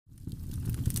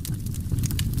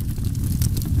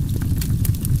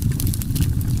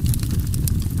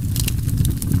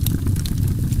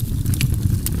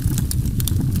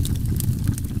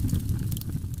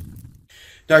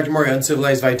Dr. Maury,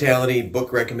 Uncivilized Vitality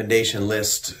book recommendation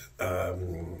list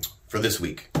for this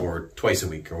week, or twice a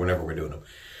week, or whenever we're doing them.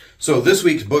 So this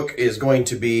week's book is going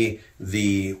to be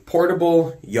The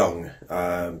Portable Jung,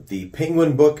 the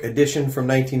Penguin Book edition from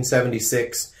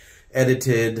 1976,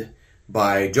 edited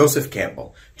by Joseph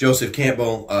Campbell. Joseph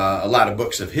Campbell, a lot of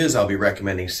books of his I'll be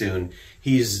recommending soon.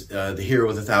 He's the hero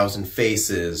with 1,000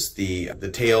 faces,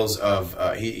 the tales of,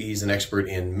 he's an expert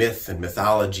in myth and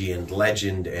mythology and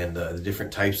legend and the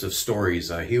different types of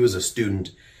stories. He was a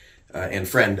student and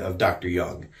friend of Dr.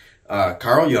 Jung.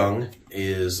 Carl Jung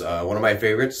is one of my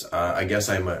favorites. I guess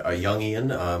I'm a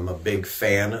Jungian. I'm a big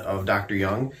fan of Dr.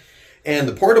 Jung. And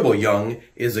The Portable Jung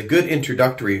is a good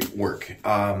introductory work.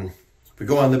 If we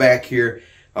go on the back here,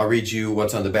 I'll read you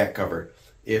what's on the back cover.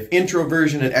 If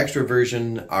introversion and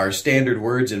extroversion are standard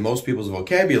words in most people's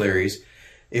vocabularies,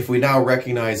 if we now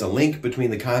recognize a link between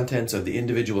the contents of the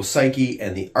individual psyche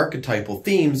and the archetypal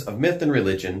themes of myth and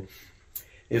religion,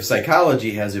 if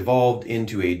psychology has evolved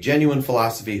into a genuine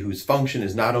philosophy whose function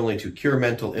is not only to cure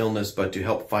mental illness but to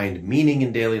help find meaning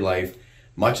in daily life,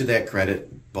 much of that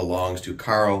credit belongs to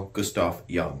Carl Gustav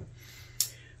Jung.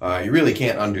 You really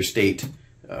can't understate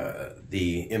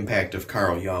the impact of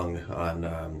Carl Jung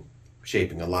on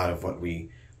shaping a lot of what we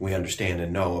understand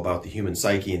and know about the human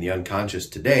psyche and the unconscious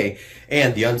today.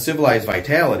 And the Uncivilized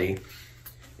Vitality,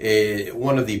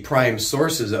 one of the prime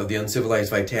sources of the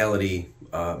Uncivilized Vitality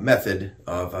method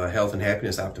of health and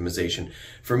happiness optimization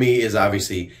for me is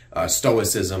obviously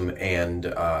Stoicism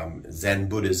and Zen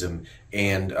Buddhism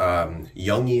and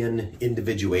Jungian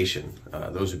individuation.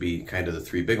 Those would be kind of the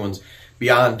three big ones,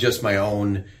 beyond just my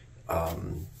own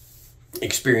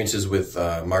experiences with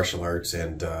martial arts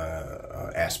and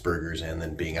Asperger's and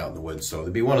then being out in the woods. So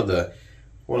it'd be one of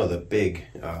the big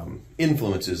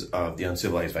influences of the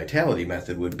Uncivilized Vitality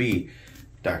method would be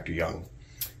Dr. Jung.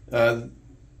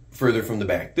 Further from the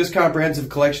back, this comprehensive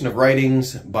collection of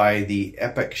writings by the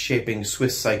epoch-shaping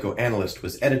Swiss psychoanalyst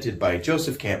was edited by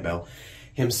Joseph Campbell,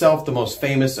 himself the most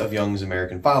famous of Jung's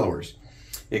American followers.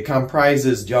 It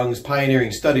comprises Jung's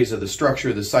pioneering studies of the structure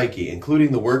of the psyche,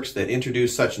 including the works that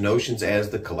introduce such notions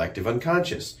as the collective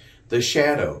unconscious, the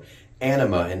shadow,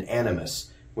 anima and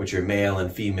animus, which are male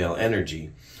and female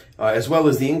energy, as well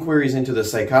as the inquiries into the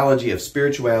psychology of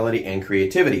spirituality and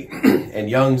creativity, and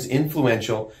Jung's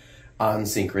influential On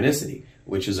Synchronicity,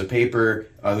 which is a paper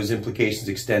whose implications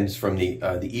extends from the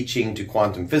I Ching to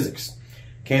quantum physics.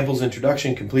 Campbell's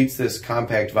introduction completes this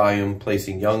compact volume,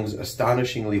 placing Jung's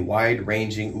astonishingly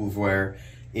wide-ranging oeuvre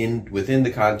within the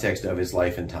context of his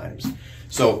life and times.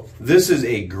 So this is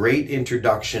a great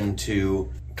introduction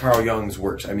to Carl Jung's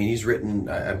works. I mean, he's written,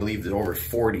 I believe, over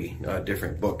 40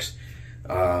 different books.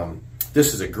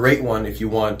 This is a great one if you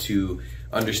want to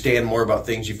understand more about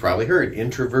things you've probably heard.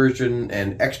 Introversion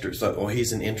and extrovert. So, oh,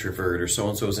 he's an introvert, or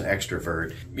so-and-so is an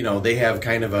extrovert. You know, they have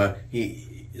kind of a,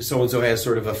 so-and-so has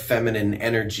sort of a feminine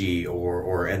energy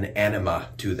or an anima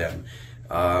to them.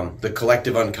 The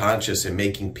collective unconscious and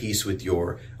making peace with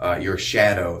your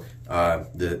shadow,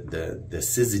 the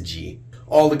syzygy.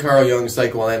 All the Carl Jung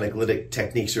psychoanalytic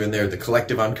techniques are in there. The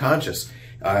collective unconscious.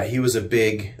 He was a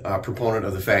big proponent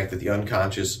of the fact that the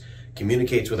unconscious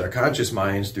communicates with our conscious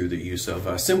minds through the use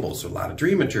of symbols. So a lot of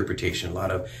dream interpretation, a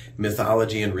lot of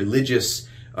mythology and religious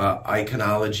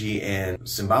iconology and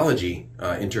symbology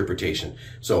interpretation.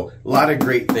 So a lot of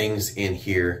great things in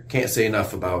here. Can't say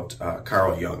enough about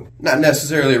Carl Jung. Not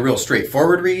necessarily a real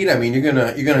straightforward read. I mean, you're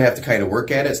gonna have to kind of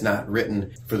work at it. It's not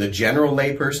written for the general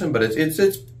layperson, but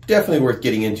it's definitely worth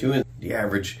getting into, and the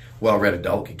average well-read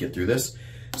adult could get through this.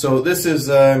 So this is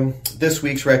this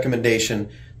week's recommendation.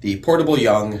 The Portable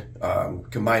Jung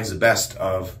combines the best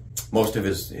of most of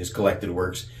his collected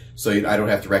works. So I don't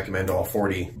have to recommend all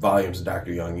 40 volumes of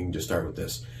Dr. Jung. You can just start with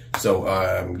this. So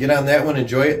get on that one,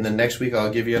 enjoy it, and then next week I'll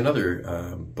give you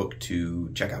another book to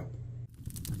check out.